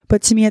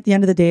But to me, at the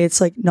end of the day,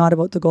 it's like not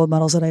about the gold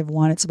medals that I've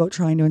won. It's about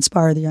trying to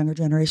inspire the younger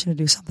generation to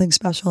do something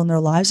special in their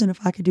lives. And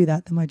if I could do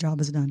that, then my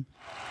job is done.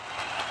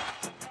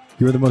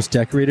 You're the most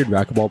decorated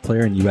racquetball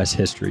player in U.S.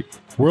 history.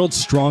 World's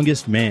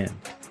strongest man.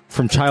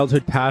 From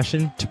childhood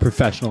passion to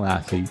professional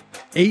athlete.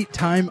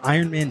 8-time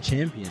Ironman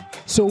champion.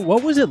 So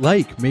what was it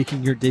like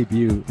making your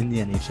debut in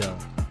the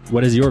NHL?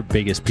 What is your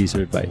biggest piece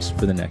of advice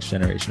for the next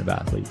generation of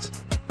athletes?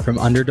 From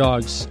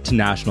underdogs to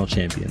national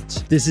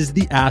champions. This is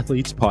the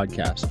Athletes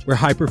Podcast, where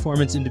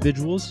high-performance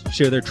individuals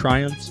share their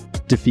triumphs,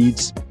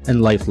 defeats,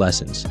 and life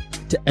lessons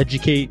to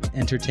educate,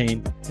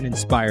 entertain, and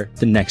inspire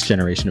the next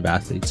generation of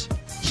athletes.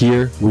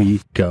 Here we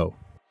go.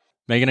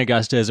 Meghan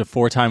Agosta is a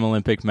 4-time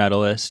Olympic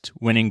medalist,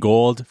 winning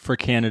gold for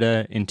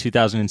Canada in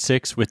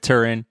 2006 with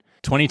Turin,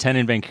 2010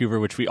 in Vancouver,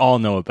 which we all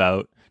know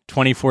about,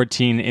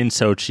 2014 in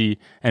Sochi,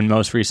 and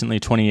most recently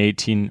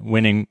 2018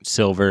 winning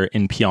silver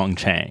in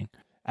Pyeongchang.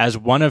 As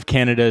one of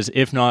Canada's,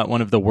 if not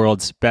one of the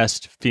world's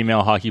best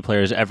female hockey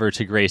players ever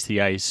to grace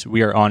the ice,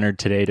 we are honored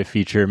today to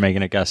feature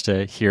Meghan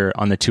Agosta here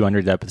on the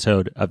 200th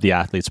episode of the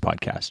Athletes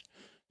Podcast.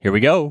 Here we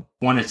go.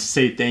 Wanted to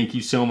say thank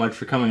you so much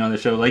for coming on the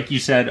show. Like you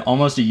said,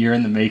 almost a year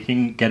in the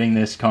making, getting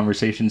this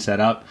conversation set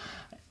up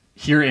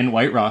here in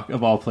White Rock,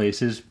 of all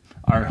places,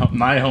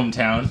 my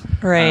hometown,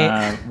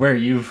 right? Where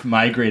you've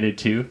migrated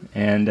to,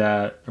 and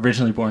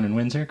originally born in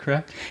Windsor,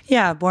 correct?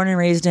 Yeah, born and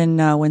raised in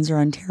Windsor,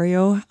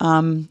 Ontario.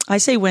 I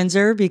say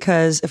Windsor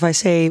because if I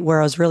say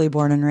where I was really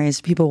born and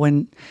raised, people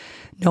wouldn't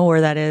know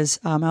where that is.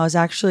 I was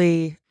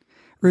actually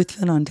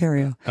Ruthven,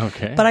 Ontario.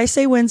 Okay. But I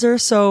say Windsor.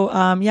 So,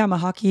 my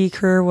hockey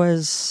career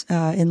was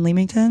in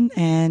Leamington.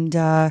 And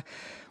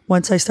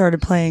once I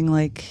started playing,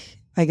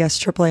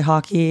 AAA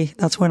hockey,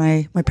 that's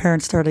when my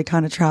parents started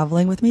kind of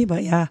traveling with me.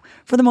 But yeah,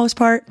 for the most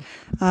part,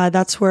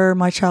 that's where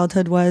my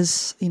childhood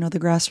was, the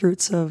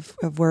grassroots of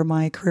where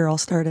my career all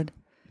started.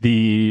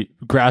 The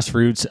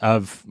grassroots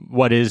of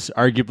what is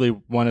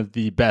arguably one of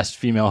the best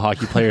female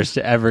hockey players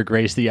to ever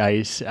grace the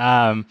ice.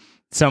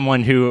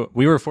 Someone who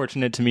we were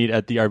fortunate to meet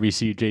at the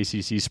RBC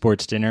JCC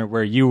Sports Dinner,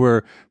 where you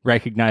were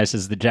recognized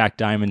as the Jack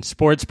Diamond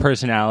Sports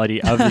Personality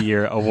of the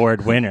Year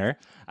award winner.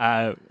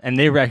 And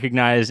they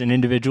recognize an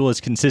individual has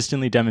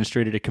consistently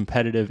demonstrated a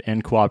competitive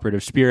and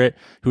cooperative spirit,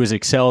 who has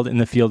excelled in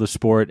the field of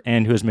sport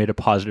and who has made a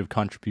positive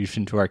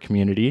contribution to our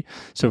community.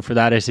 So for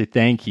that, I say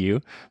thank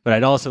you. But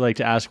I'd also like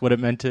to ask what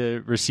it meant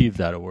to receive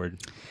that award.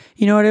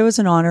 You know what? It was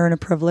an honor and a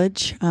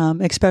privilege,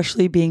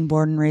 especially being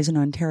born and raised in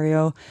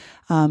Ontario.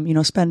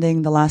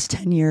 Spending the last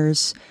 10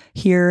 years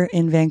here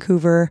in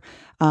Vancouver,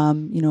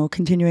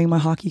 continuing my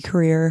hockey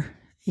career.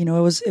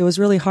 It was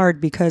really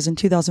hard because in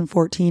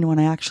 2014, when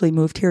I actually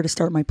moved here to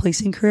start my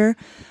policing career,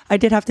 I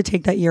did have to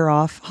take that year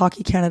off.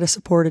 Hockey Canada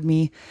supported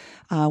me,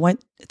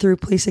 went through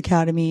police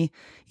academy,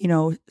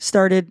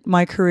 started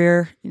my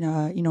career,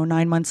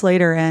 9 months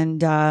later.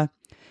 And, I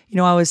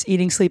was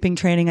eating, sleeping,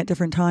 training at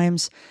different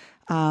times.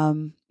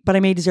 But I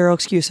made zero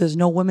excuses.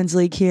 No women's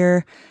league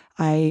here.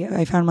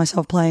 I found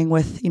myself playing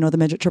with, the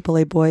midget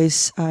AAA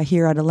boys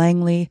here out of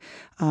Langley.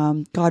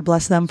 God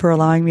bless them for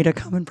allowing me to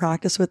come and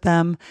practice with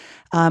them.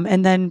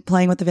 And then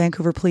playing with the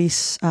Vancouver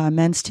Police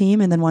men's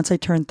team. And then once I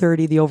turned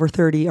 30, the over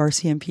 30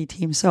 RCMP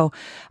team. So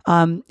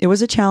it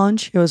was a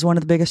challenge. It was one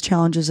of the biggest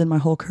challenges in my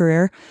whole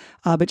career.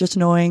 But just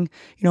knowing,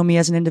 me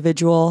as an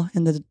individual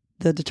and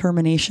the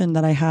determination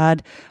that I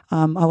had,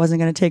 I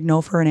wasn't going to take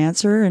no for an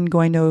answer, and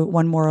going to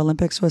one more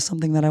Olympics was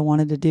something that I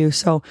wanted to do.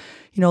 So,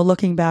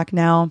 looking back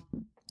now,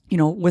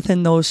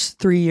 within those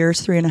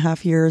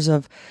 3.5 years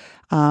of,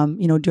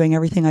 doing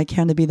everything I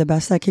can to be the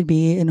best I could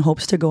be in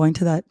hopes to going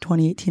to that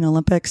 2018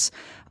 Olympics,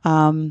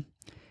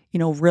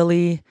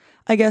 really,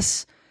 I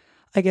guess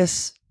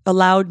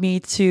allowed me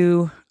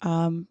to,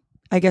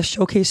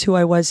 showcase who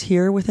I was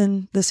here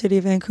within the city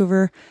of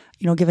Vancouver,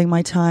 giving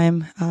my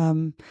time,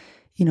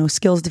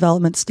 skills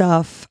development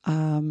stuff,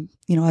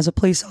 as a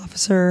police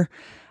officer.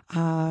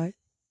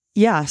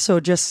 So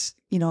just,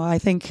 I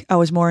think I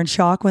was more in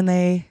shock when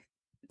they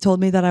told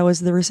me that I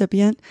was the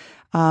recipient.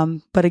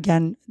 But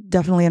again,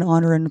 definitely an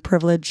honor and a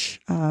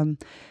privilege.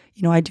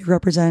 I do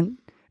represent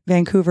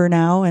Vancouver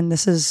now, and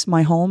this is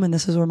my home, and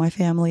this is where my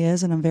family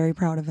is, and I'm very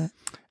proud of it.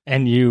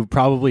 And you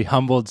probably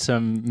humbled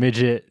some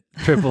midget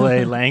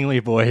AAA Langley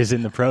boys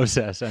in the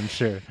process, I'm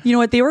sure. You know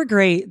what? They were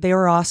great. They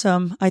were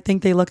awesome. I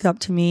think they looked up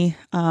to me.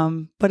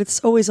 But it's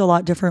always a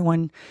lot different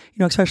when,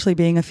 especially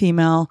being a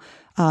female,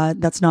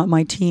 that's not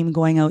my team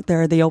going out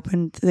there. They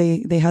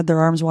had their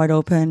arms wide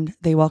open.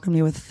 They welcomed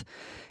me with,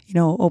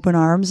 open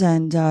arms,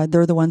 and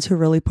they're the ones who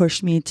really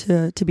pushed me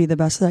to be the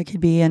best that I could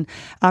be. And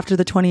after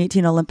the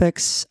 2018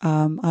 Olympics,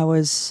 I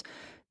was,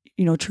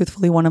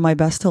 truthfully one of my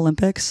best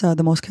Olympics,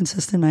 the most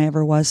consistent I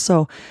ever was.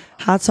 So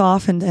hats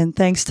off and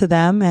thanks to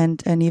them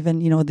and even,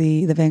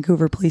 the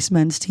Vancouver Police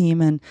men's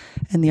team and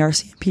the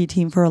RCMP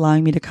team for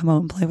allowing me to come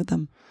out and play with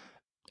them.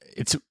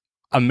 It's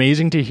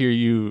amazing to hear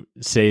you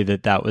say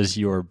that was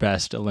your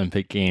best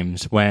Olympic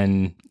games,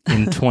 when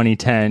in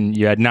 2010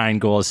 you had 9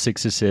 goals,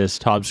 6 assists,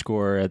 top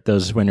scorer at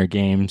those winter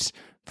games,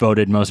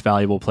 voted most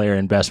valuable player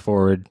and best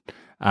forward,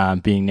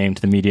 being named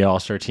to the media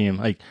all-star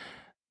team.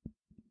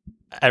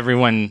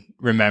 everyone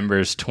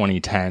remembers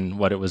 2010,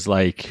 what it was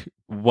like.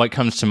 What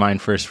comes to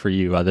mind first for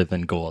you other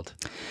than gold?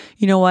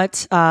 You know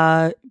what?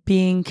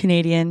 Being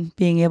Canadian,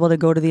 being able to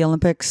go to the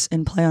Olympics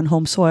and play on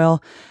home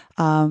soil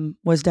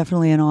was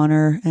definitely an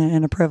honor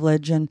and a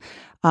privilege. And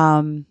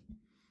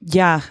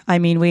yeah, I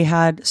mean, we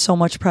had so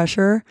much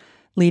pressure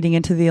leading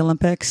into the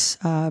Olympics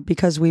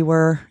because we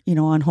were,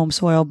 on home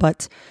soil.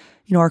 But,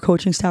 our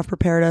coaching staff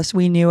prepared us.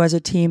 We knew as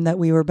a team that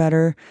we were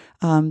better,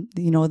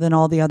 than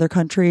all the other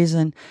countries.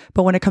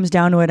 But when it comes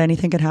down to it,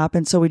 anything could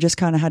happen. So we just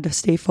kind of had to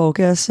stay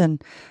focused.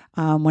 And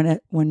when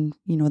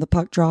the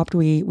puck dropped,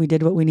 we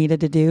did what we needed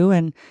to do.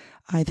 And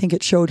I think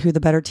it showed who the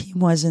better team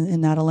was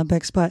in that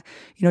Olympics. But,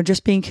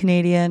 just being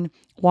Canadian,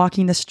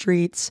 walking the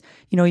streets,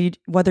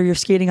 whether you're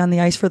skating on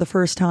the ice for the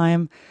first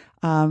time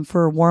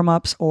for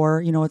warm-ups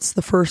or, it's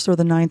the first or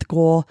the ninth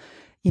goal,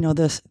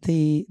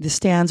 the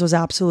stands was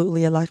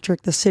absolutely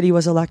electric. The city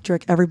was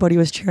electric. Everybody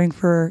was cheering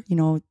for,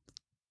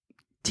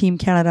 Team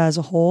Canada as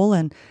a whole.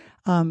 And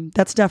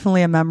that's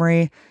definitely a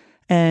memory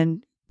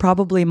and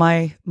probably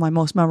my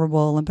most memorable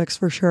Olympics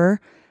for sure.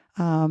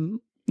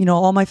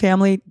 All my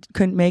family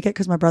couldn't make it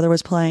because my brother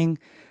was playing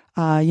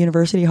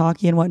university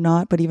hockey and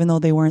whatnot. But even though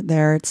they weren't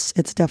there, it's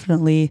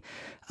definitely,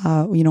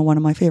 one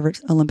of my favorite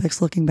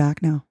Olympics looking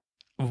back now.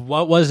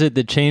 What was it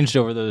that changed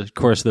over the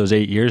course of those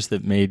 8 years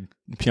that made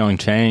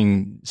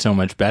Pyeongchang so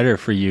much better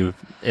for you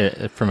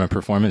from a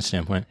performance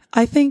standpoint?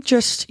 I think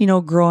just,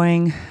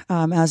 growing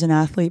as an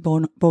athlete,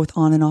 both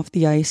on and off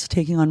the ice,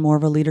 taking on more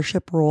of a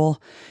leadership role.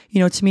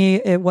 To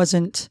me, it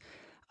wasn't,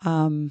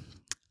 I've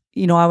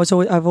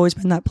always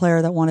been that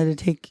player that wanted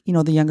to take,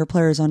 the younger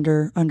players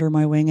under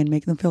my wing and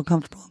make them feel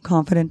comfortable and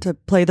confident to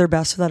play their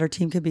best so that our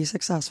team could be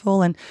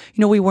successful. And,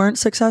 we weren't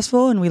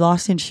successful and we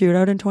lost in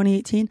shootout in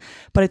 2018.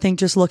 But I think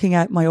just looking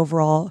at my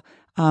overall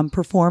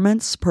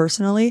performance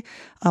personally,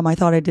 I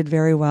thought I did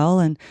very well.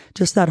 And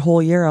just that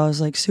whole year, I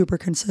was like super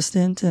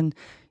consistent. And,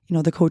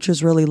 the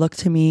coaches really looked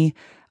to me,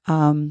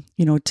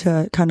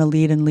 to kind of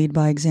lead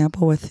by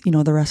example with,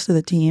 the rest of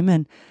the team.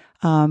 And,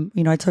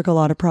 I took a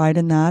lot of pride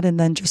in that. And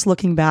then just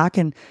looking back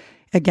and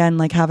again,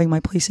 like having my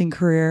policing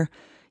career,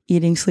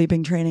 eating,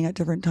 sleeping, training at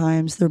different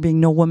times, there being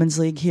no women's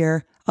league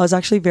here, I was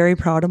actually very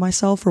proud of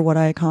myself for what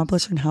I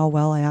accomplished and how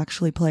well I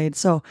actually played.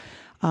 So,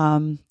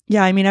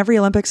 every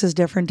Olympics is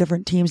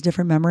different teams,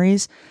 different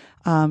memories.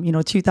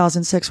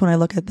 2006, when I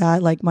look at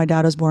that, like my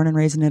dad was born and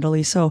raised in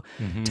Italy. So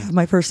to have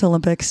my first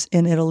Olympics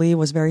in Italy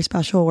was very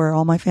special where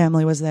all my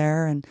family was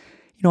there. And,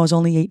 I was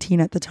only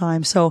 18 at the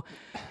time. So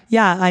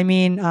yeah,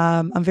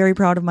 I'm very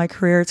proud of my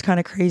career. It's kind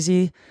of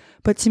crazy.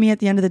 But to me, at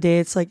the end of the day,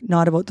 it's like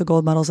not about the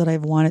gold medals that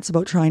I've won. It's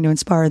about trying to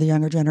inspire the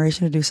younger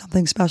generation to do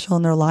something special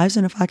in their lives.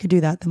 And if I could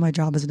do that, then my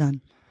job is done.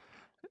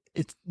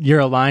 You're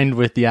aligned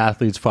with the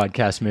Athletes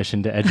Podcast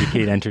mission to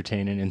educate,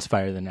 entertain, and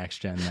inspire the next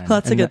gen. Then. Well,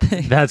 that's a good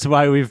thing. That's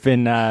why we've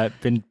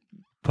been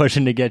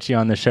pushing to get you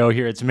on the show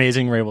here. It's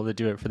amazing we're able to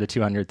do it for the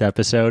 200th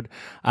episode.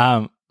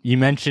 You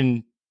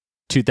mentioned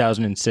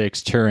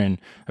 2006 Turin.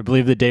 I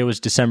believe the day was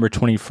December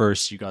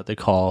 21st. You got the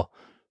call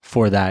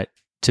for that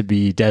to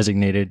be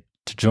designated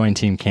to join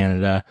Team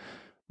Canada.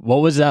 What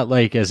was that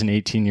like as an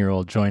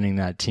 18-year-old joining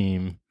that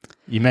team?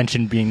 You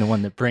mentioned being the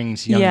one that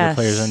brings younger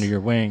players under your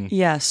wing.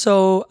 Yeah.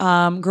 So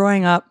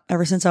growing up,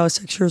 ever since I was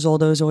 6 years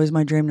old, it was always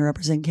my dream to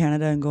represent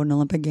Canada and go to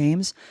Olympic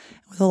Games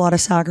with a lot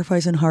of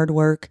sacrifice and hard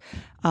work.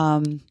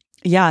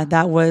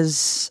 That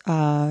was,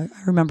 I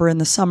remember in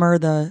the summer,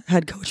 the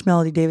head coach,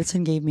 Melody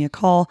Davidson, gave me a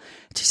call.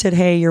 She said,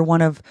 hey, you're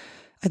one of,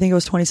 I think it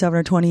was 27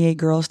 or 28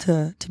 girls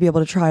to be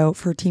able to try out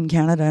for Team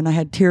Canada. And I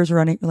had tears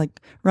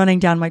running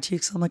down my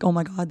cheeks. I'm like, oh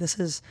my God, this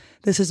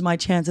is my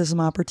chance. This is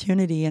my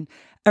opportunity. And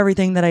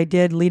everything that I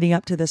did leading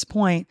up to this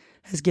point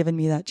has given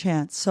me that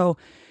chance. So,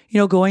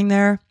 growing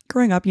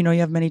up, you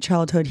have many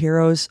childhood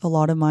heroes. A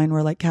lot of mine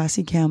were like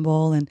Cassie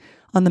Campbell, and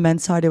on the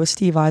men's side, it was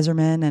Steve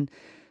Yzerman. And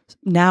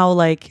now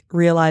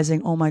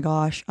realizing, oh my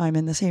gosh, I'm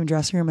in the same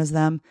dressing room as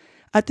them.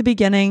 At the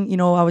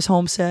beginning, I was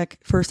homesick,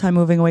 first time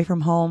moving away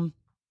from home.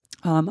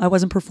 I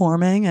wasn't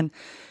performing, and,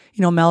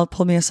 Mel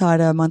pulled me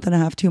aside a month and a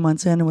half, 2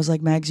 months in and was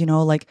like, Megs,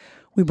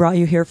 we brought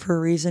you here for a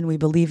reason. We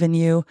believe in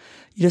you.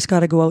 You just got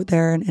to go out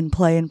there and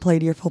play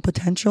to your full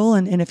potential.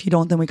 And if you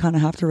don't, then we kind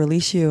of have to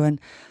release you. And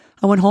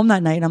I went home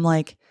that night and I'm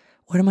like,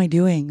 what am I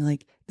doing?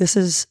 This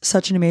is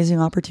such an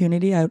amazing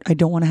opportunity. I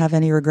don't want to have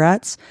any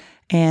regrets.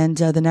 And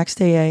the next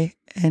day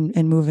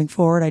and moving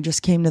forward, I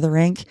just came to the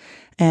rink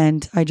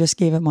and I just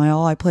gave it my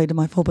all. I played to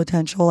my full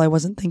potential. I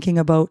wasn't thinking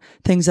about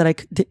things that I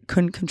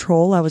couldn't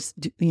control. I was,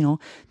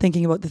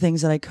 thinking about the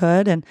things that I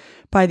could. And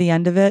by the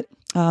end of it,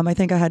 I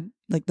think I had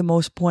the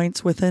most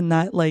points within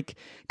that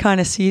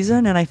kind of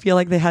season. And I feel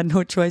like they had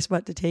no choice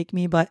but to take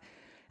me. But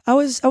I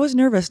was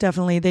nervous,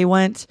 definitely. They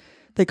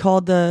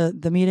called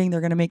the meeting.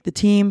 They're going to make the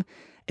team.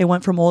 It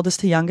went from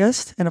oldest to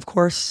youngest. And of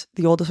course,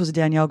 the oldest was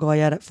Danielle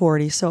Goyette at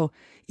 40. So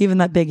even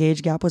that big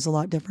age gap was a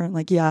lot different.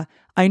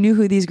 I knew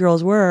who these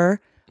girls were,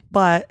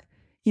 but,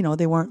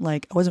 they weren't I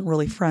wasn't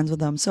really friends with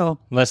them. So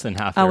less than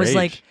half their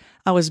age.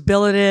 I was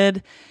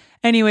billeted.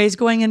 Anyways,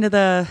 going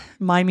into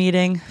my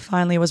meeting,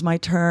 finally it was my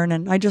turn.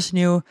 And I just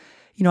knew,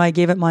 I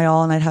gave it my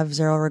all and I'd have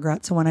zero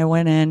regrets. So when I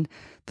went in,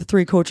 the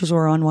three coaches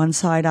were on one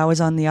side, I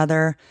was on the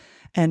other.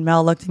 And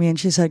Mel looked at me and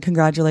she said,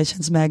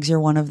 "Congratulations, Megs, you're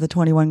one of the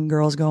 21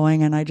 girls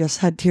going." And I just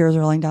had tears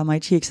rolling down my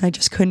cheeks. And I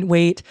just couldn't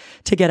wait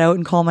to get out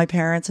and call my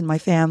parents and my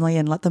family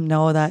and let them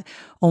know that,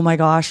 oh my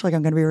gosh, like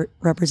I'm going to be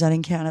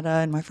representing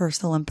Canada in my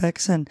first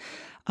Olympics. And,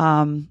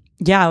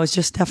 it was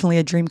just definitely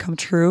a dream come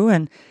true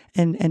and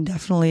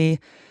definitely,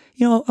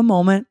 a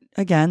moment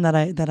again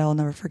that I'll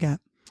never forget.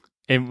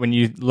 And when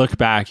you look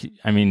back,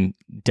 I mean,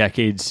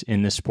 decades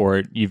in the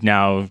sport, you've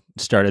now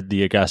started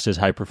the Agosta's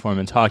High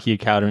Performance Hockey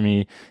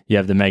Academy. You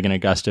have the Meghan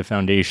Agosta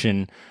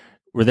Foundation.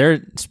 Were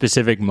there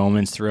specific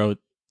moments throughout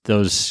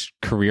those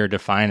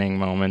career-defining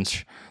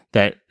moments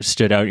that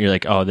stood out? You're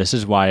like, oh, this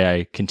is why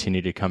I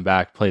continue to come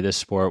back, play this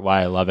sport,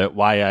 why I love it,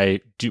 why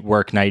I do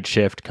work night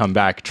shift, come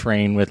back,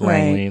 train with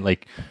Langley.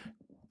 Like,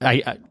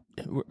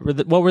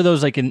 what were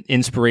those like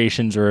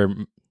inspirations or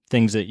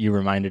things that you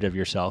reminded of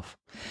yourself?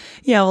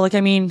 Yeah, well,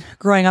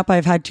 growing up,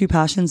 I've had two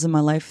passions in my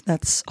life.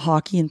 That's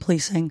hockey and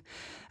policing.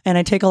 And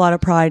I take a lot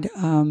of pride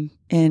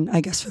in,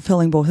 I guess,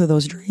 fulfilling both of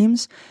those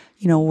dreams.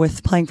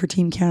 With playing for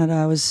Team Canada,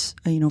 I was,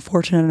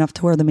 fortunate enough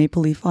to wear the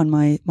maple leaf on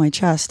my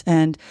chest.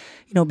 And,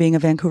 being a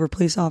Vancouver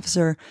police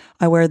officer,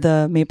 I wear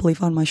the maple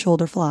leaf on my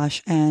shoulder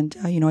flash. And,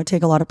 I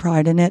take a lot of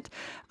pride in it.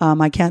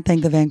 I can't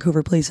thank the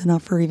Vancouver police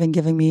enough for even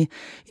giving me,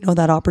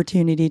 that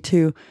opportunity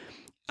to,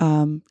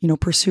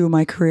 pursue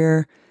my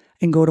career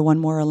and go to one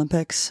more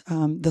Olympics.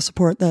 The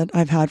support that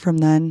I've had from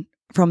them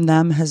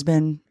has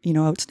been,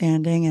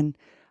 outstanding.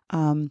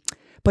 And,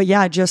 but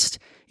yeah, just,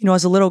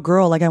 as a little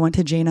girl, like I went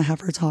to Jana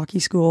Hefford's hockey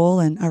school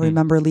and I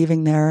remember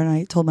leaving there and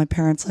I told my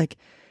parents, like,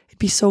 it'd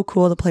be so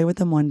cool to play with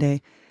them one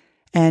day.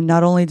 And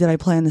not only did I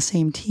play on the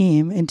same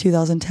team, in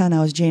 2010,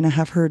 I was Jana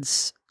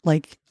Hefford's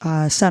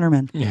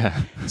centerman.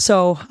 Yeah.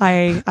 So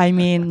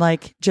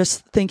like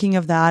just thinking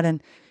of that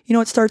and,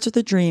 it starts with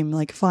a dream,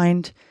 like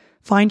find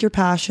your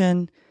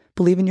passion,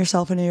 believe in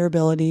yourself and your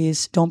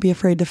abilities. Don't be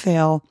afraid to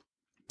fail.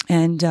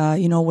 And,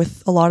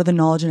 with a lot of the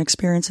knowledge and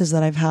experiences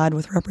that I've had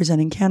with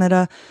representing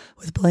Canada,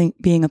 with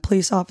being a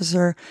police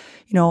officer,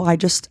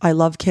 I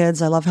love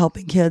kids. I love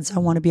helping kids. I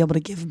want to be able to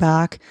give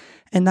back.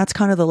 And that's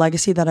kind of the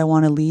legacy that I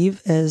want to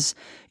leave is,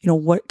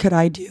 what could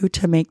I do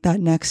to make that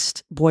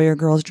next boy or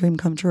girl's dream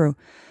come true?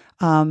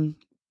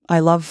 I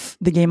love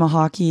the game of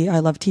hockey. I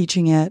love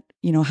teaching it.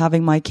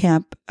 Having my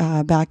camp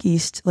back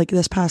east, like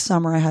this past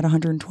summer, I had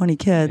 120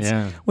 kids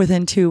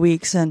within 2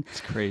 weeks. And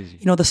it's crazy.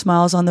 The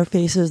smiles on their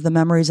faces, the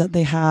memories that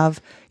they have,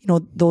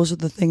 those are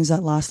the things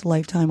that last a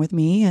lifetime with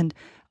me. And,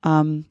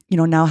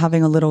 now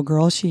having a little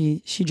girl,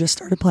 she just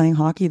started playing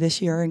hockey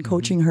this year and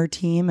coaching her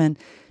team and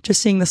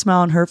just seeing the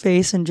smile on her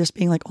face and just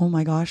being like, oh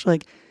my gosh,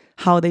 like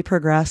how they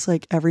progress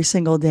like every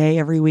single day,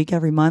 every week,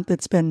 every month.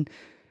 It's been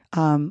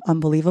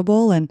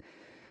unbelievable. And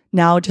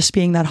now just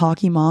being that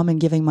hockey mom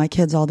and giving my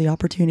kids all the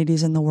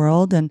opportunities in the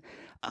world and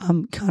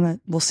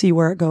we'll see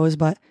where it goes.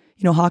 But,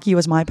 hockey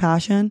was my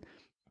passion.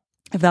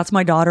 If that's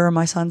my daughter or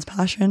my son's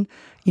passion,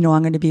 I'm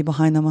going to be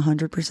behind them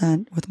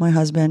 100% with my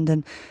husband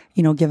and,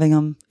 giving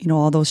them,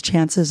 all those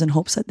chances in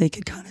hopes that they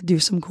could kind of do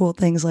some cool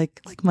things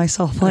like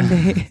myself one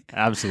day.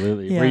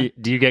 Absolutely. Yeah.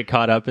 Do you get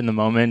caught up in the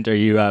moment? Are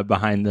you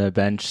behind the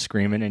bench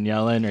screaming and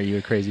yelling? Are you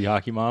a crazy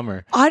hockey mom?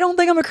 Or I don't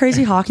think I'm a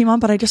crazy hockey mom,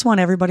 but I just want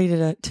everybody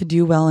to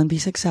do well and be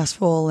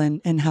successful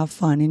and have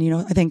fun. And,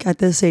 I think at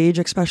this age,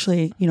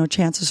 especially,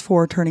 chances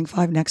for turning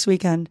 5 next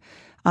weekend,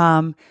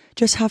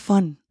 just have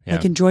fun. Yeah.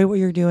 Like enjoy what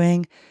you're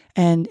doing.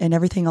 And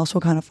everything else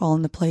will kind of fall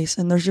into place.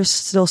 And they're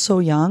just still so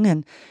young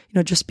and,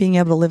 just being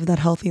able to live that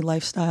healthy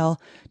lifestyle,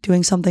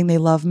 doing something they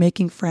love,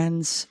 making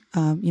friends,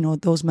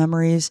 those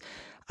memories.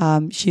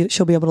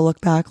 She'll be able to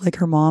look back like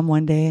her mom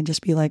one day and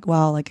just be like,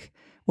 wow, like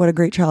what a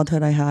great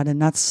childhood I had.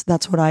 And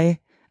that's what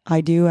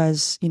I do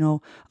as,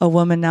 a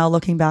woman now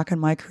looking back on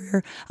my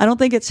career. I don't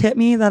think it's hit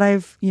me that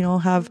I've,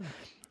 have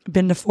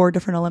been to 4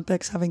 different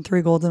Olympics, having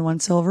 3 gold and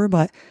 1 silver,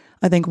 but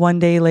I think one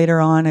day later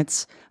on, I'm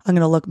going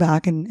to look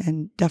back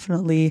and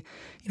definitely,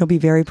 be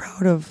very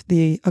proud of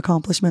the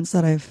accomplishments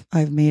that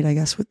I've made, I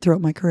guess,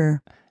 throughout my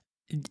career.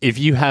 If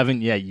you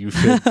haven't yet, you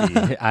should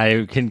be.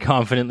 I can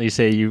confidently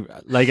say you,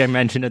 like I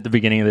mentioned at the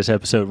beginning of this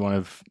episode, one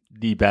of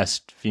the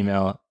best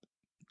female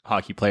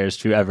hockey players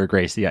to ever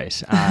grace the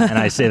ice. And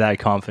I say that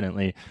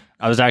confidently.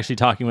 I was actually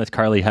talking with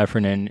Carly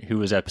Heffernan, who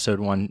was episode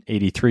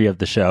 183 of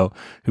the show,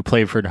 who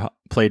played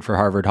for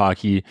Harvard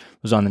hockey,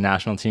 was on the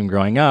national team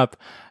growing up,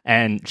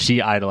 and she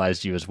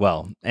idolized you as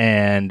well.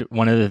 And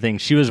one of the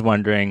things she was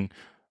wondering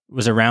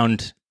was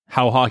around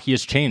how hockey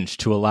has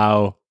changed to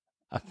allow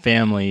a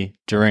family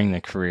during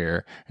the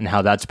career and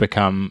how that's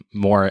become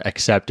more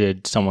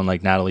accepted. Someone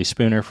like Natalie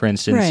Spooner, for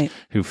instance, right,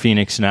 who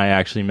Phoenix and I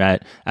actually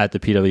met at the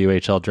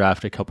PWHL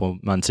draft a couple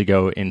months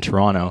ago in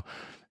Toronto.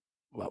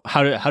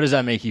 How does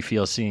that make you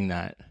feel seeing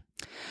that?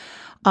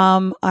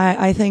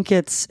 I think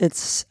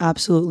it's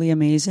absolutely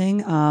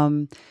amazing.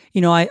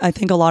 I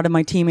think a lot of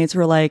my teammates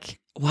were like,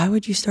 why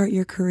would you start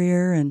your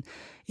career? And,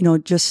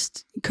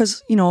 just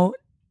because,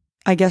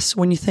 I guess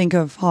when you think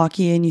of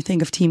hockey and you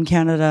think of Team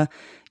Canada,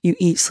 you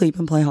eat, sleep,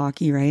 and play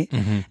hockey, right?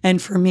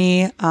 And for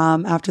me,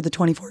 after the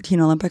 2014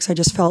 Olympics, I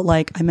just felt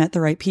like I met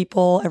the right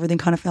people. Everything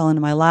kind of fell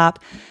into my lap.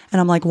 And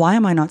I'm like, why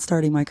am I not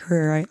starting my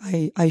career?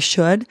 I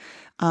should.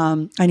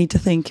 I need to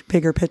think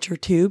bigger picture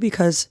too,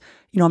 because,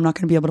 I'm not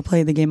going to be able to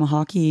play the game of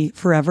hockey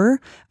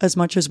forever as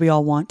much as we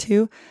all want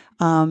to.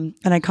 And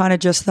I kind of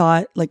just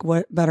thought, like,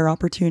 what better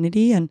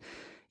opportunity? And,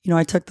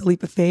 I took the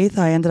leap of faith.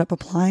 I ended up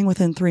applying.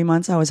 Within 3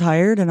 months, I was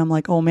hired, and I'm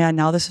like, oh man,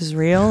 now this is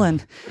real.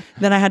 And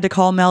then I had to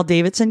call Mel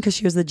Davidson because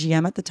she was the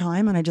GM at the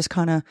time. And I just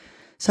kind of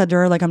said to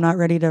her, like, I'm not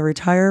ready to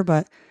retire,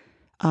 but,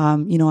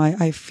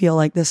 I feel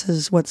like this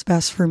is what's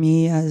best for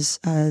me as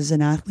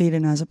an athlete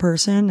and as a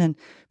person. And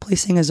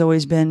policing has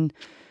always been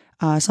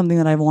something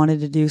that I've wanted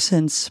to do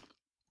since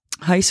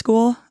high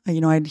school.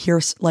 I'd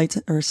hear lights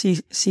or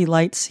see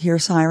lights, hear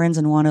sirens,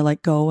 and want to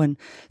like go and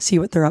see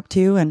what they're up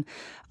to. And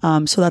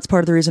so that's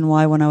part of the reason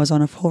why when I was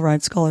on a full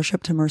ride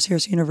scholarship to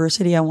Mercyhurst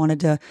University, I wanted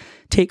to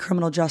take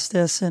criminal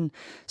justice. And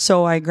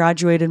so I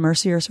graduated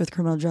Mercyhurst with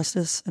criminal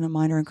justice and a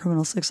minor in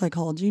criminalistic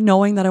psychology,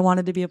 knowing that I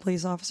wanted to be a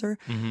police officer.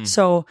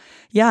 So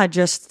yeah,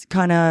 just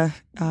kind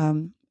of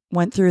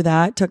went through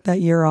that, took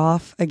that year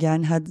off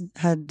again,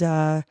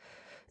 had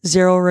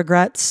zero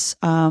regrets.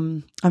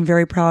 I'm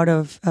very proud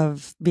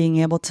of being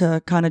able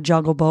to kind of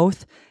juggle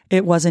both.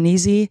 It wasn't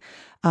easy.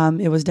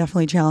 It was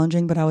definitely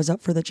challenging, but I was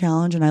up for the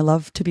challenge, and I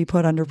love to be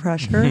put under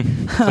pressure.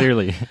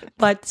 Clearly.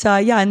 But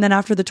and then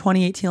after the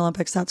 2018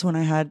 Olympics, that's when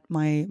I had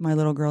my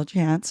little girl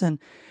chance. And,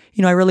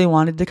 I really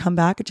wanted to come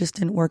back. It just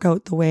didn't work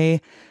out the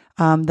way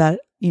that,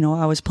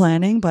 I was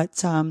planning.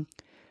 But, I'm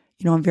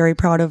very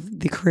proud of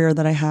the career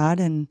that I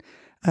had, and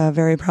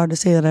very proud to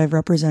say that I've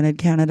represented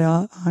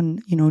Canada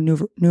on,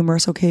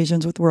 numerous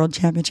occasions with world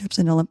championships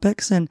and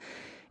Olympics. And,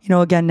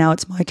 again, now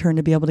it's my turn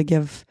to be able to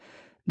give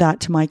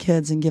that to my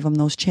kids and give them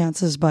those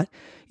chances. But,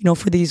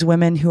 for these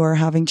women who are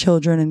having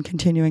children and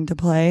continuing to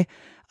play,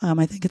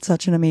 I think it's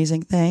such an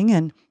amazing thing.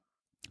 And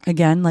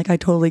again, like, I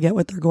totally get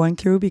what they're going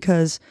through,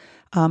 because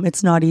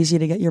it's not easy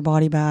to get your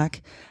body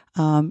back.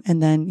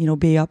 And then,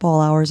 be up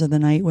all hours of the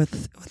night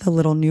with a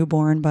little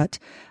newborn. But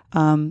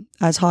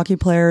as hockey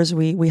players,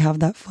 we have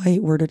that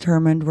fight. We're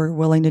determined. We're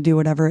willing to do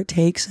whatever it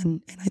takes.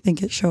 And I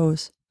think it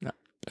shows.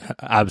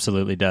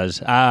 Absolutely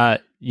does.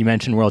 You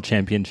mentioned world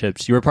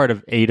championships. You were part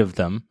of 8 of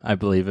them, I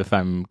believe, if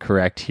I'm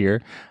correct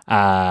here,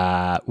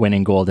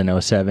 winning gold in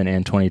 2007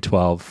 and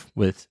 2012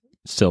 with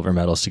silver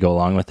medals to go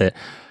along with it.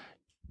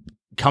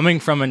 Coming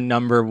from a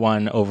number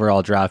 1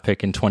 overall draft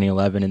pick in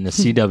 2011 in the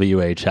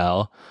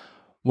CWHL,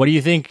 what do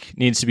you think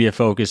needs to be a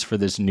focus for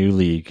this new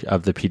league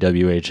of the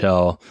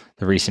PWHL?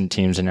 The recent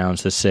teams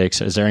announced the 6.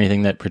 Is there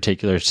anything that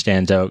particular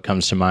stands out,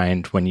 comes to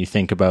mind when you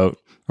think about,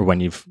 or when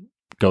you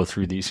go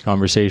through these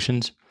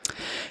conversations?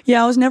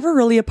 Yeah, I was never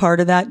really a part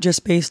of that,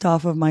 just based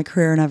off of my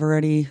career, and I've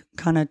already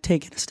kind of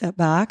taken a step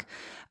back.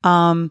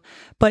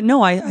 But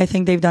no, I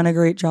think they've done a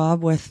great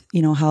job with,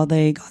 how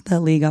they got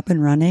that league up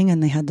and running,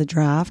 and they had the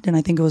draft. And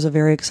I think it was a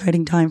very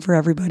exciting time for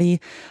everybody.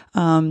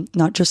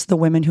 Not just the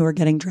women who are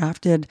getting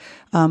drafted,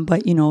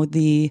 but,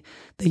 the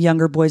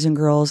younger boys and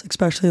girls,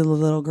 especially the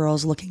little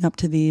girls, looking up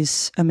to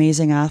these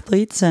amazing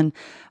athletes. And,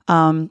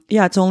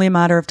 it's only a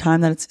matter of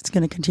time that it's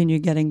going to continue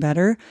getting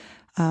better.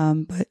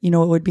 But, it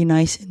would be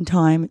nice in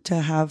time to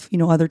have,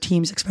 other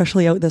teams,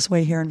 especially out this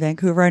way here in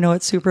Vancouver. I know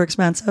it's super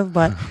expensive,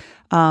 but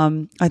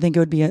I think it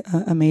would be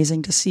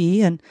amazing to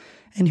see. And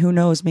who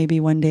knows, maybe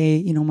one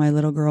day, my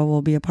little girl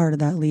will be a part of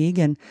that league.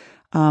 And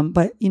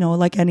but,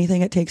 like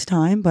anything, it takes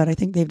time, but I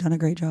think they've done a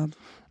great job.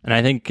 And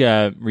I think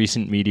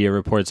recent media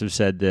reports have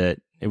said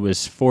that it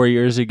was 4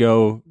 years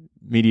ago,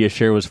 media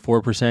share was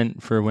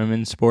 4% for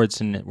women's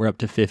sports, and we're up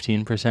to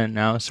 15%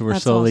 now. So we're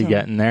slowly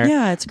getting there.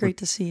 Yeah, it's great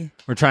to see.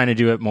 We're trying to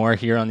do it more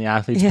here on the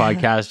Athletes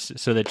Podcast,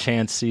 so that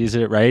Chance sees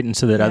it, right? And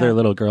so that other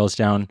little girls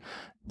down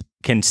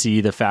can see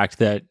the fact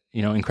that,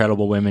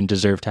 incredible women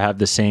deserve to have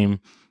the same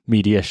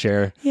media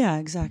share. Yeah,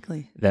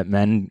 exactly. That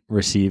men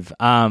receive.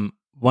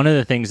 One of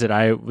the things that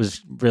I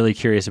was really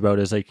curious about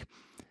is, like,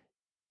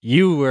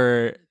 you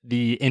were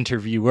the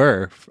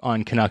interviewer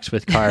on Canucks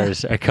with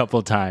Cars a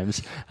couple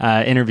times,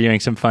 interviewing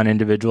some fun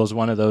individuals,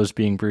 one of those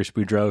being Bruce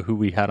Boudreau, who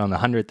we had on the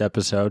 100th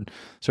episode.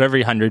 So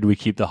every 100, we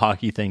keep the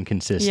hockey thing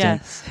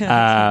consistent.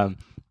 Yes.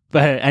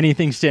 But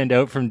anything stand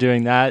out from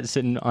doing that,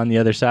 sitting on the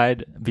other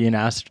side, being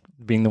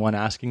the one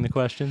asking the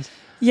questions?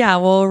 Yeah,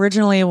 well,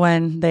 originally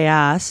when they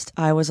asked,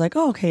 I was like,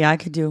 oh, okay, I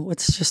could do,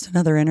 it's just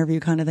another interview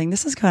kind of thing.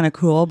 This is kind of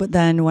cool. But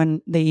then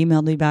when they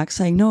emailed me back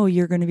saying, no,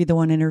 you're going to be the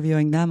one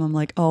interviewing them, I'm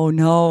like, oh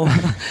no.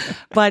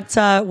 But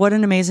what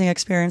an amazing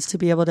experience to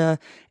be able to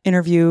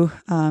interview,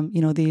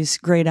 these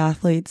great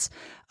athletes.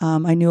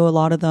 I knew a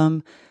lot of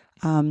them,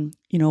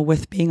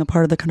 with being a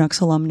part of the Canucks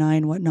alumni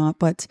and whatnot.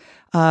 But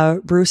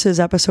Bruce's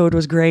episode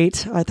was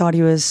great. I thought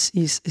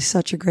he's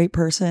such a great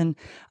person,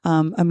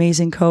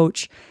 amazing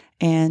coach.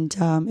 And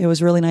it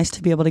was really nice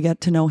to be able to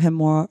get to know him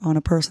more on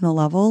a personal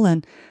level.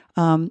 And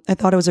I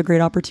thought it was a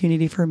great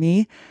opportunity for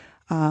me.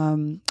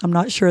 I'm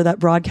not sure that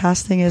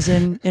broadcasting is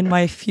in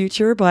my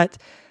future, but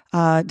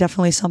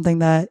definitely something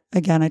that,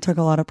 again, I took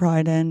a lot of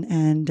pride in.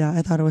 And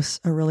I thought it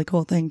was a really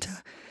cool thing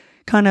to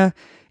kind of,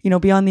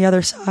 be on the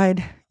other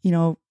side,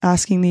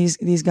 asking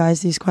these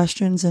guys these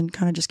questions and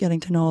kind of just getting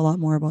to know a lot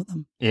more about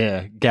them.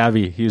 Yeah,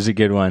 Gabby, he was a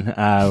good one.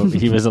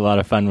 He was a lot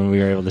of fun when we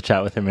were able to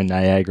chat with him in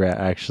Niagara,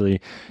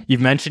 actually.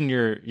 You've mentioned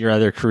your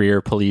other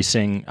career,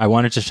 policing. I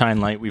wanted to shine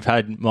light. We've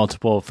had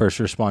multiple first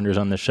responders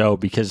on the show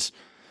because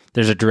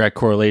there's a direct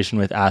correlation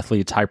with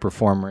athletes, high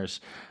performers.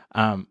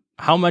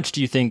 How much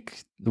do you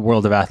think the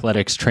world of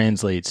athletics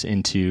translates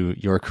into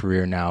your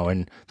career now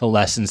and the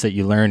lessons that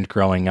you learned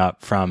growing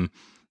up from,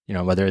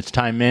 whether it's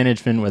time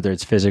management, whether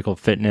it's physical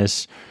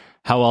fitness?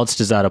 How else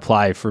does that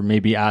apply for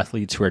maybe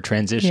athletes who are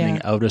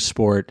transitioning out of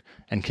sport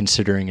and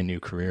considering a new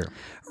career?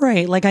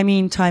 Right.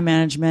 Time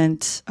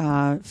management,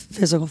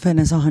 physical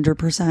fitness,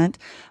 100%.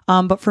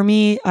 But for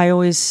me,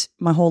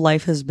 my whole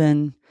life has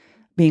been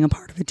being a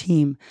part of a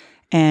team.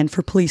 And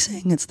for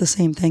policing, it's the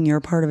same thing. You're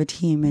a part of a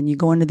team and you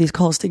go into these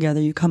calls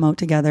together, you come out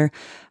together.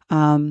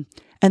 And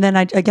then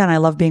I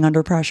love being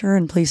under pressure,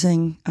 and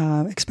policing,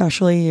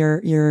 especially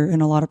you're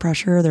in a lot of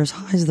pressure. There's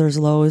highs, there's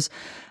lows.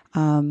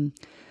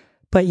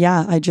 But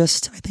yeah, I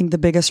think the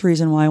biggest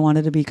reason why I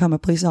wanted to become a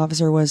police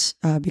officer was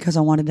because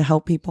I wanted to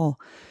help people.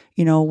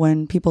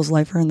 When people's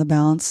life are in the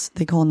balance,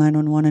 they call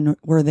 911 and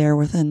we're there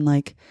within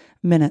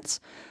minutes.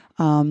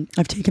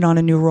 I've taken on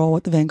a new role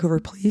with the Vancouver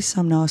Police.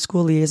 I'm now a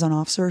school liaison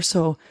officer.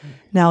 So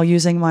now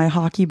using my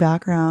hockey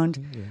background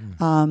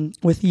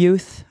with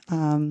youth,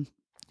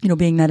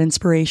 being that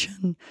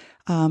inspiration,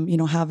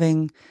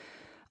 having,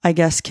 I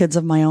guess, kids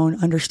of my own,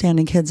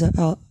 understanding kids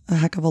a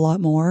heck of a lot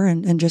more,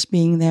 and just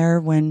being there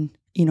when,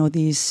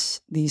 the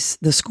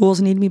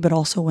schools need me, but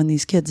also when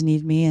these kids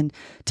need me, and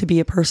to be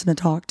a person to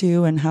talk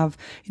to and have,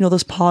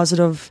 those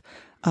positive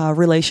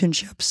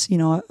relationships.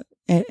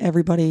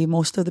 Everybody,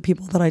 most of the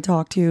people that I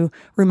talk to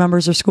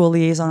remembers their school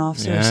liaison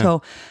officer. Yeah.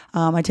 So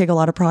I take a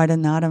lot of pride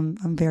in that.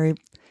 I'm very,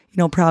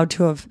 proud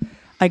to have,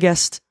 I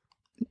guess,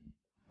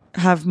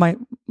 have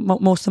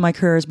most of my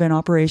career has been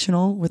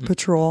operational with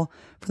patrol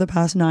for the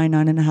past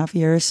 9.5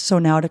 years. So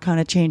now to kind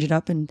of change it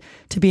up and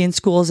to be in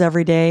schools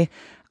every day,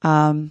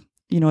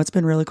 it's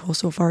been really cool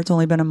so far. It's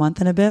only been a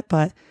month and a bit,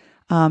 but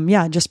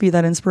just be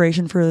that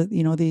inspiration for,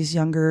 these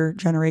younger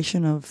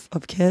generation of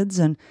kids,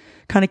 and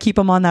kind of keep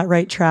them on that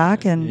right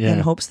track, and in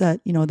hopes that,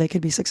 they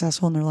could be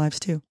successful in their lives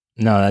too.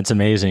 No, that's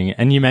amazing.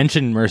 And you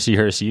mentioned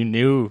Mercyhurst. You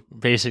knew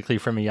basically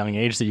from a young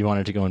age that you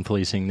wanted to go in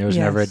policing. There was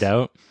never a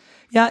doubt.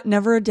 Yeah,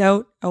 never a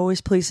doubt.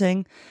 Always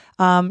policing.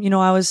 I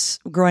was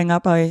growing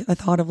up, I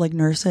thought of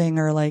nursing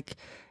or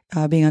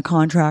being a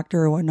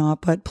contractor or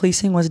whatnot, but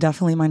policing was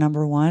definitely my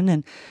number one.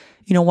 And,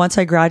 once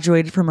I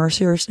graduated from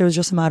Mercyhurst, it was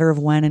just a matter of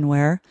when and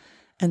where.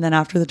 And then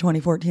after the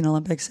 2014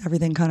 Olympics,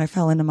 everything kind of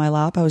fell into my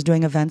lap. I was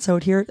doing events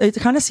out here. It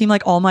kind of seemed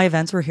like all my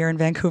events were here in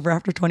Vancouver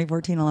after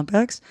 2014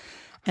 Olympics.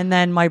 And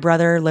then my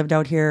brother lived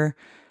out here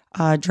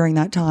during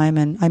that time,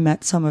 and I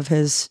met some of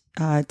his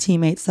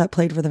teammates that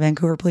played for the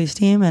Vancouver police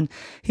team, and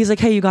he's like,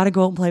 hey, you got to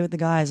go out and play with the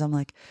guys. I'm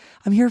like,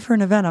 I'm here for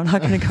an event, I'm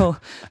not going to go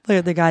play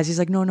with the guys. He's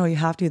like, no, you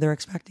have to, they're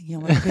expecting you.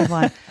 I'm like, okay,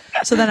 fine.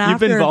 So then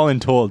after, you've been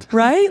voluntold,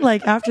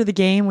 right? After the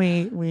game,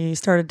 we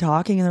started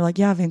talking, and they're like,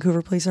 yeah,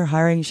 Vancouver police are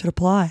hiring, you should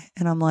apply.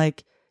 And I'm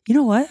like, you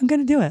know what, I'm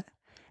going to do it.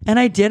 And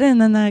I did it,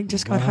 and then I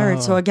just got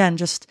hired. So again,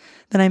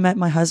 then I met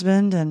my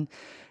husband, and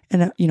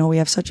we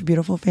have such a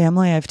beautiful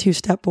family. I have 2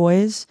 step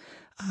boys,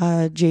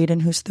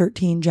 Jaden, who's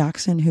 13,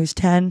 Jackson, who's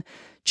 10.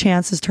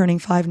 Chance is turning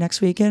 5 next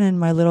weekend, and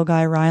my little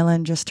guy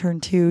Rylan just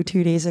turned 2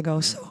 days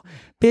ago. So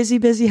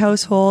busy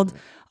household.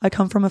 I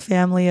come from a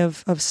family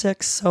of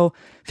 6, so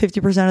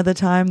 50% of the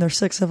time there's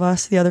 6 of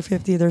us. The other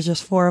 50, there's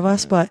just 4 of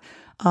us. But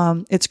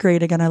it's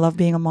great. Again, I love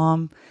being a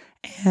mom,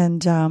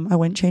 and I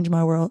wouldn't change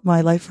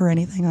my life for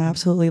anything. I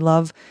absolutely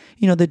love,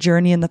 the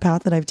journey and the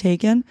path that I've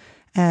taken.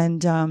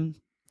 And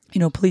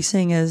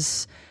policing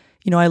is,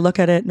 I look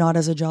at it not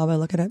as a job. I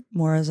look at it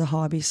more as a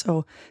hobby.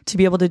 So to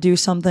be able to do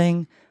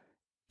something,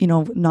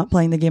 not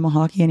playing the game of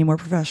hockey anymore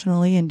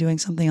professionally and doing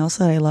something else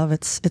that I love,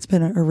 it's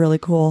been a really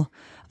cool,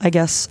 I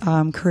guess,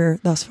 career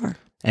thus far.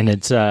 And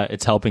it's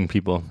helping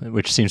people,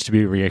 which seems to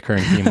be a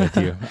reoccurring theme with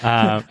you.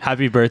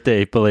 Happy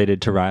birthday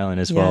belated to Rylan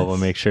as well. Yes. We'll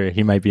make sure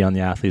he might be on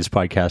the Athletes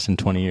podcast in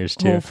 20 years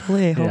too.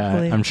 Hopefully.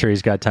 I'm sure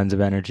he's got tons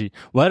of energy.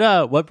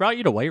 What brought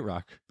you to White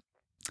Rock?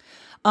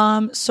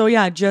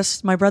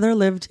 Just my brother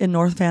lived in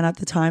North Van at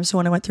the time. So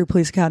when I went through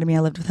police academy,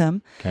 I lived with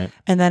him. Okay.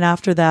 And then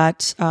after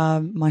that,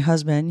 my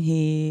husband,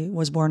 he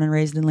was born and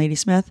raised in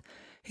Ladysmith.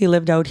 He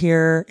lived out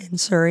here in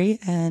Surrey,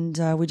 and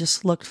we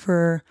just looked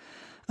for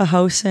a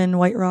house in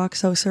White Rock,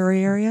 South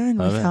Surrey area.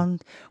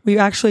 And we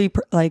actually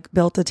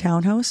built a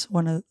townhouse,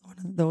 one of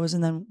those.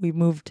 And then we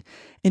moved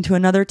into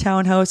another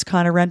townhouse,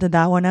 kind of rented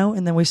that one out.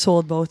 And then we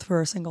sold both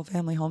for a single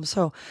family home.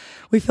 So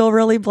we feel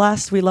really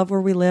blessed. We love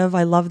where we live.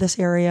 I love this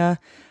area.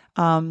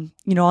 I'll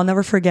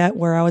never forget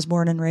where I was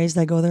born and raised.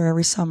 I go there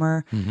every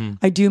summer. Mm-hmm.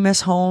 I do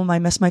miss home. I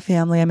miss my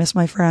family. I miss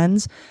my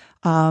friends.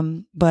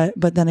 But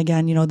then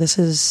again, this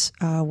is,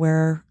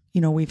 where,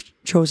 we've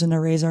chosen to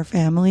raise our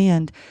family.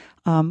 And,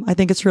 I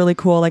think it's really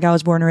cool. I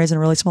was born and raised in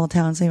a really small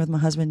town, same with my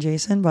husband,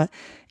 Jason, but,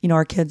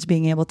 our kids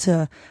being able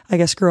to, I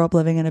guess, grow up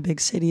living in a big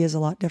city is a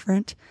lot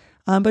different.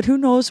 But who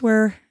knows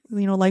where,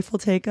 life will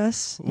take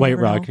us. You White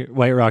never Rock, know.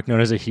 White Rock, known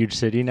as a huge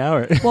city now.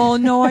 Or? Well,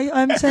 no,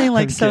 I'm saying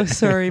like South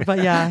Surrey, but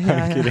I'm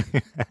yeah.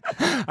 kidding.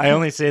 I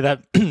only say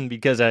that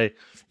because I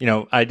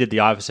did the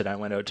opposite. I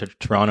went out to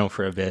Toronto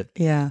for a bit.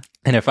 Yeah.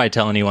 And if I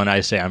tell anyone,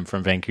 I say I'm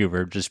from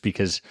Vancouver, just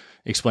because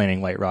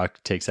explaining White Rock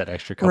takes that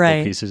extra couple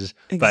pieces.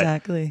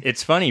 Exactly. But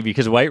it's funny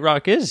because White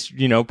Rock is,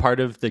 part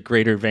of the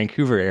greater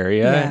Vancouver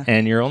area,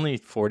 and you're only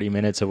 40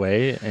 minutes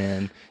away,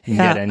 and you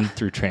can get in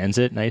through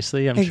transit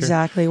nicely, I'm sure.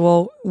 Exactly.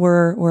 Well,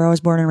 where I was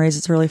born and raised,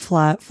 it's really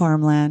flat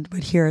farmland,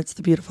 but here it's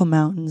the beautiful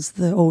mountains,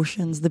 the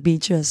oceans, the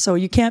beaches. So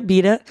you can't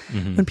beat it.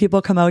 Mm-hmm. When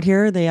people come out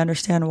here, they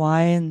understand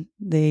why, and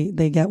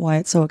they get why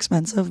it's so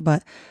expensive.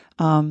 But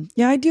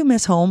I do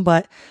miss home,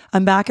 but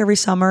I'm back every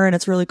summer, and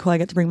it's really cool. I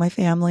get to bring my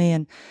family,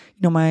 and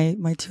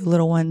my two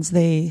little ones,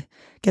 they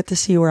get to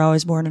see where I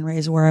was born and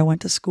raised, where I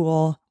went to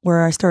school,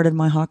 where I started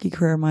my hockey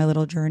career, my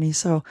little journey.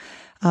 So,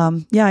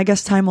 I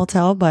guess time will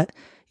tell, but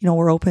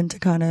we're open to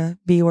kind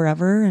of be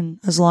wherever, and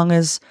as long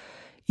as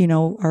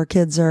our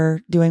kids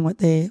are doing what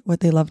they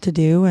love to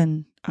do,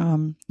 and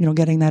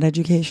getting that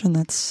education,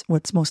 that's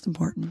what's most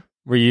important.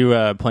 Were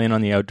you playing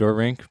on the outdoor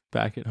rink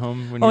back at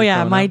home? When you were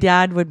growing my up?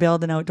 dad would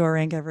build an outdoor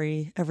rink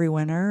every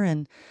winter,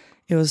 and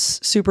it was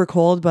super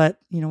cold, but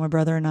my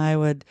brother and I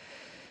would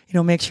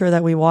make sure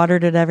that we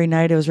watered it every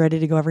night. It was ready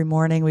to go every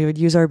morning. We would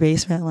use our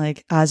basement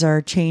like as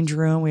our change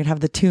room. We'd have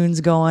the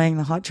tunes going,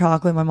 the hot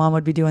chocolate. My mom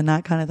would be doing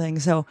that kind of thing.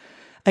 So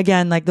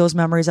again, like those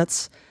memories,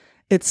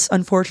 it's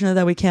unfortunate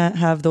that we can't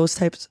have those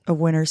types of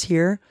winters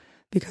here,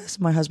 because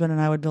my husband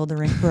and I would build a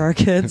rink for our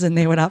kids and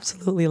they would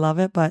absolutely love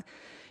it. But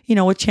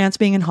with Chance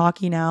being in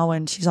hockey now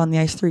and she's on the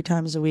ice 3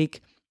 times a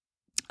week,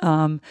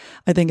 I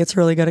think it's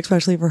really good,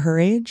 especially for her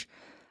age.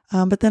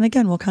 But then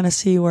again, we'll kind of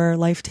see where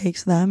life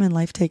takes them and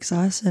life takes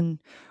us. And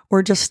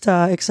we're just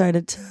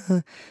excited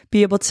to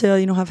be able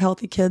to, have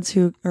healthy kids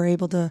who are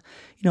able to,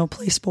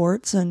 play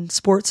sports. And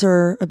sports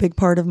are a big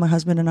part of my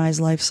husband and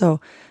I's life.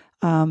 So,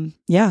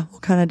 we'll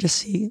kind of just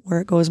see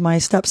where it goes. My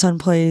stepson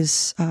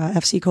plays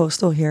FC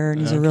Coastal here, and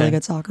he's a really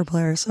good soccer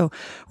player. So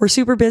we're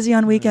super busy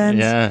on weekends.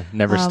 Yeah,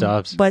 never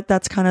stops. But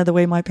that's kind of the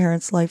way my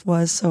parents' life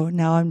was. So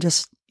now I'm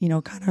just,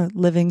 kind of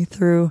living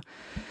through,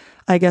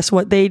 I guess,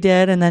 what they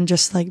did, and then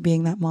just like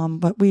being that mom.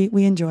 But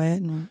we enjoy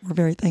it, and we're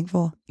very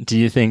thankful. Do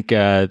you think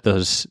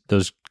those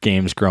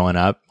games growing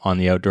up on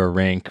the outdoor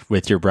rink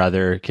with your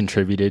brother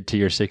contributed to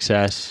your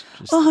success?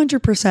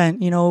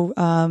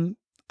 100%.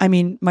 I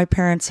mean, my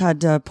parents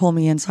had to pull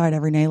me inside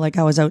every night. Like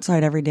I was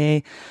outside every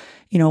day,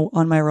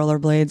 on my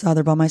rollerblades,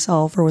 either by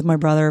myself or with my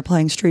brother,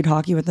 playing street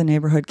hockey with the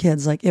neighborhood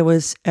kids. Like it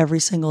was every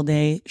single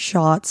day,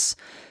 shots,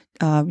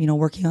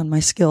 working on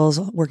my skills,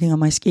 working on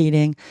my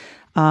skating.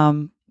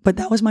 But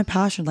that was my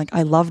passion. Like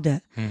I loved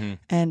it. Mm-hmm.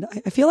 And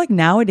I feel like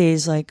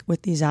nowadays, like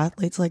with these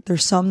athletes, like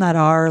there's some that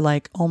are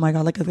like, oh my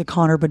God, like the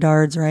Connor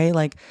Bedards, right?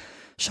 Like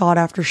shot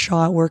after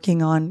shot,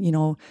 working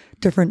on,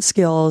 different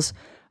skills,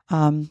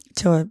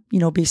 to,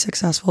 be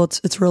successful.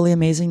 It's really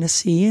amazing to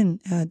see. And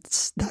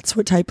that's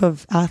what type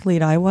of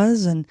athlete I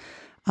was. And,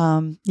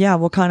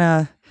 we'll kind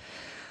of,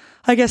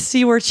 I guess,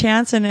 see where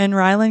Chance and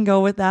Rylan go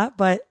with that.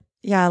 But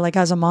yeah, like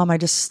as a mom,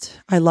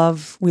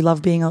 we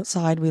love being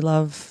outside. We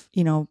love,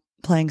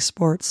 playing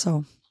sports.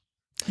 So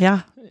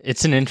yeah,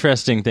 it's an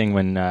interesting thing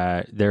when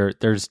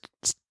there's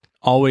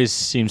always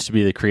seems to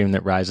be the cream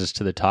that rises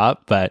to the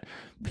top, but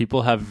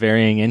people have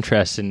varying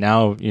interests. And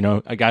now,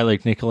 a guy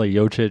like Nikola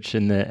Jokic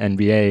in the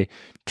NBA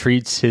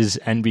treats his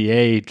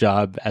NBA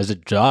job as a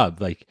job.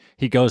 Like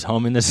he goes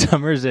home in the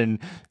summers and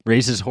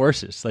races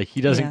horses. Like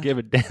he doesn't give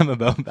a damn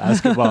about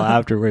basketball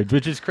afterwards,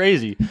 which is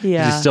crazy.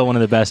 Yeah. He's still one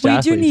of the best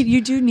athletes.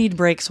 You do need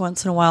breaks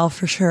once in a while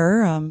for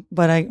sure.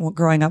 But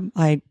growing up,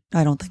 I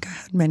don't think I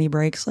had many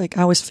breaks. Like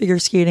I was figure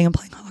skating and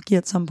playing hockey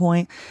at some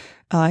point.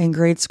 In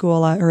grade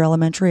school or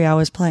elementary, I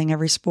was playing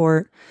every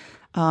sport.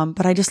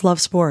 But I just love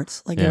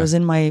sports. Like it was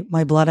in my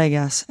blood, I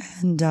guess.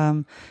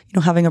 And,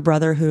 having a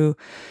brother who,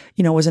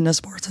 was into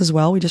sports as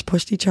well, we just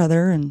pushed each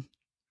other. And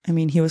I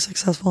mean, he was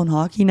successful in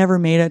hockey. He never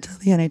made it to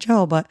the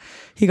NHL, but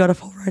he got a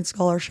full ride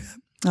scholarship.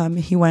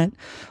 He went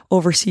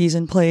overseas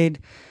and played,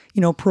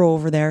 pro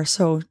over there.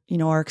 So,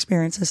 our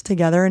experiences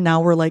together. And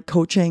now we're like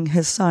coaching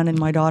his son and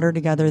my daughter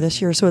together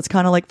this year. So it's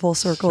kind of like full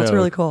circle. It's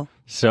really cool.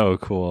 So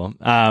cool.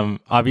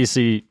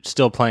 Obviously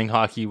still playing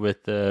hockey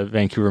with the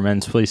Vancouver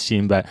men's police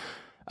team, but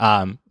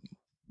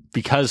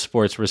because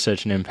sports were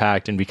such an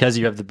impact and because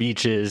you have the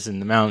beaches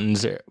and the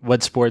mountains,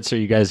 what sports are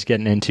you guys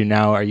getting into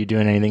now? Are you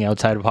doing anything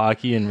outside of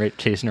hockey and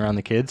chasing around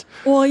the kids?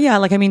 Well,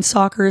 yeah,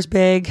 soccer is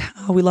big.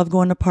 We love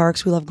going to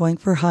parks. We love going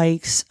for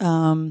hikes.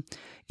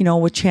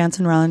 With Chance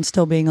and Rylan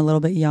still being a little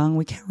bit young,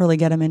 we can't really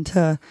get them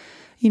into,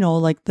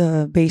 like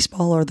the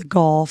baseball or the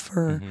golf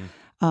or,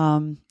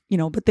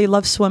 but they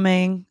love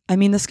swimming. I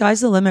mean, the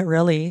sky's the limit,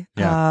 really.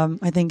 Yeah.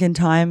 I think in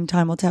time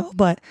will tell.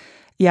 But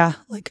yeah,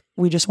 like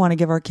we just want to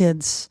give our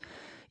kids,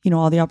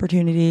 all the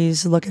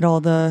opportunities, look at all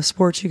the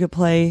sports you could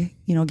play,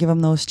 give them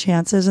those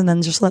chances and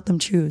then just let them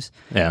choose.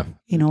 Yeah.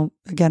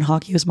 Again,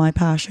 hockey is my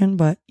passion,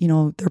 but,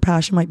 their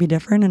passion might be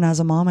different. And as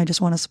a mom, I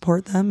just want to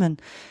support them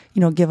and,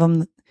 give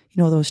them,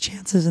 those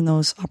chances and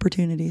those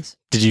opportunities.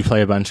 Did you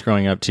play a bunch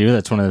growing up too?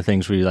 That's one of the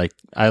things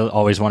I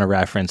always want to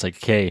reference, like,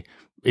 okay,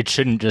 it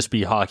shouldn't just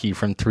be hockey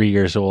from 3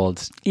 years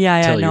old.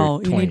 Yeah,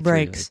 no, you need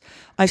breaks.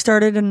 I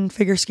started in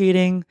figure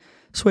skating,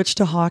 switched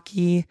to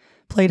hockey,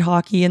 played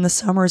hockey. In the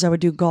summers, I would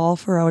do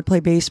golf or I would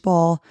play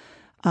baseball.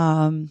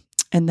 And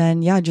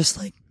then, just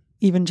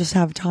even just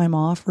have time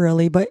off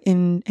really. But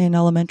in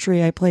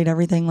elementary, I played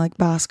everything like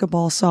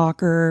basketball,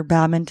 soccer,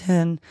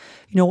 badminton,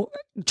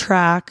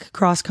 track,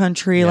 cross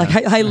country. Yeah.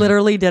 I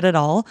literally did it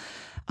all.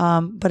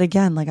 But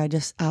again, I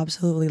just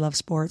absolutely love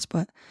sports,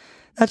 but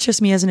that's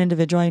just me as an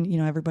individual.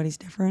 Everybody's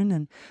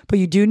different. But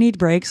you do need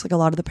breaks. A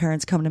lot of the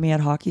parents come to me at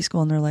hockey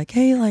school and they're like,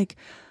 hey, I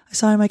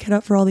signed my kid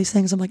up for all these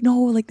things. I'm like,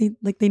 no,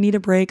 they need a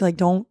break.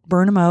 Don't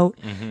burn them out,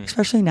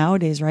 especially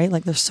nowadays, right?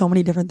 There's so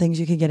many different things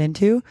you can get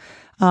into.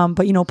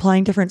 But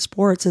playing different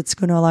sports, it's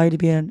going to allow you to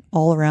be an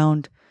all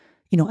around,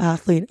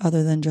 athlete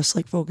other than just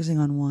focusing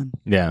on one.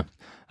 Yeah.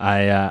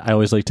 I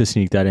always like to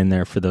sneak that in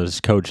there for those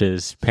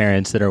coaches,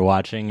 parents that are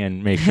watching,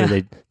 and make sure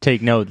they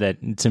take note that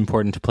it's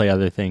important to play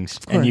other things,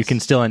 and you can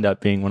still end up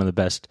being one of the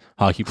best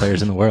hockey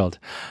players in the world.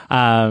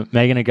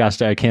 Meghan,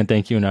 Agosta, I can't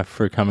thank you enough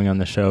for coming on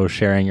the show,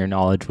 sharing your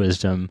knowledge,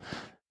 wisdom.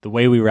 The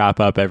way we wrap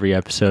up every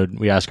episode,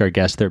 we ask our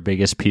guests their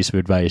biggest piece of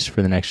advice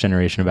for the next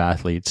generation of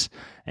athletes.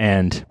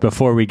 And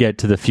before we get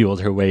to the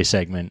Fueled Her Way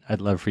segment, I'd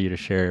love for you to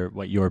share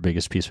what your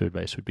biggest piece of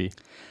advice would be.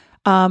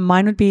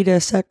 Mine would be to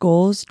set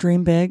goals,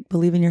 dream big,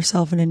 believe in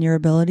yourself and in your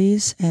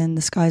abilities, and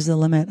the sky's the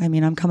limit.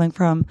 I'm coming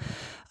from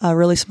a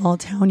really small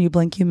town. You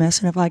blink, you miss.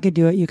 And if I could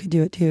do it, you could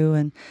do it too.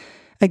 And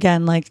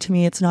again, to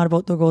me, it's not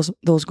about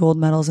those gold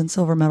medals and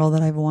silver medal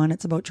that I've won.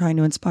 It's about trying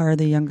to inspire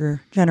the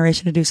younger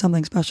generation to do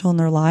something special in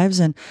their lives.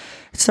 And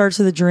it starts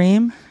with a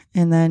dream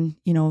and then,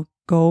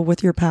 go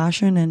with your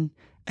passion. And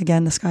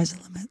again, the sky's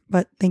the limit.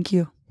 But thank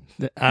you.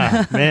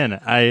 Man,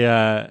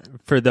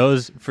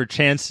 for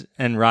Chance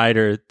and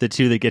Ryder, the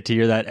two that get to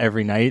hear that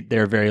every night,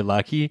 they're very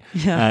lucky.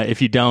 Yeah.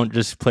 If you don't,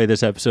 just play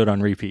this episode on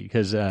repeat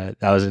because that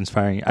was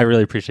inspiring. I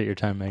really appreciate your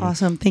time, Meghan.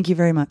 Awesome. Thank you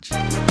very much.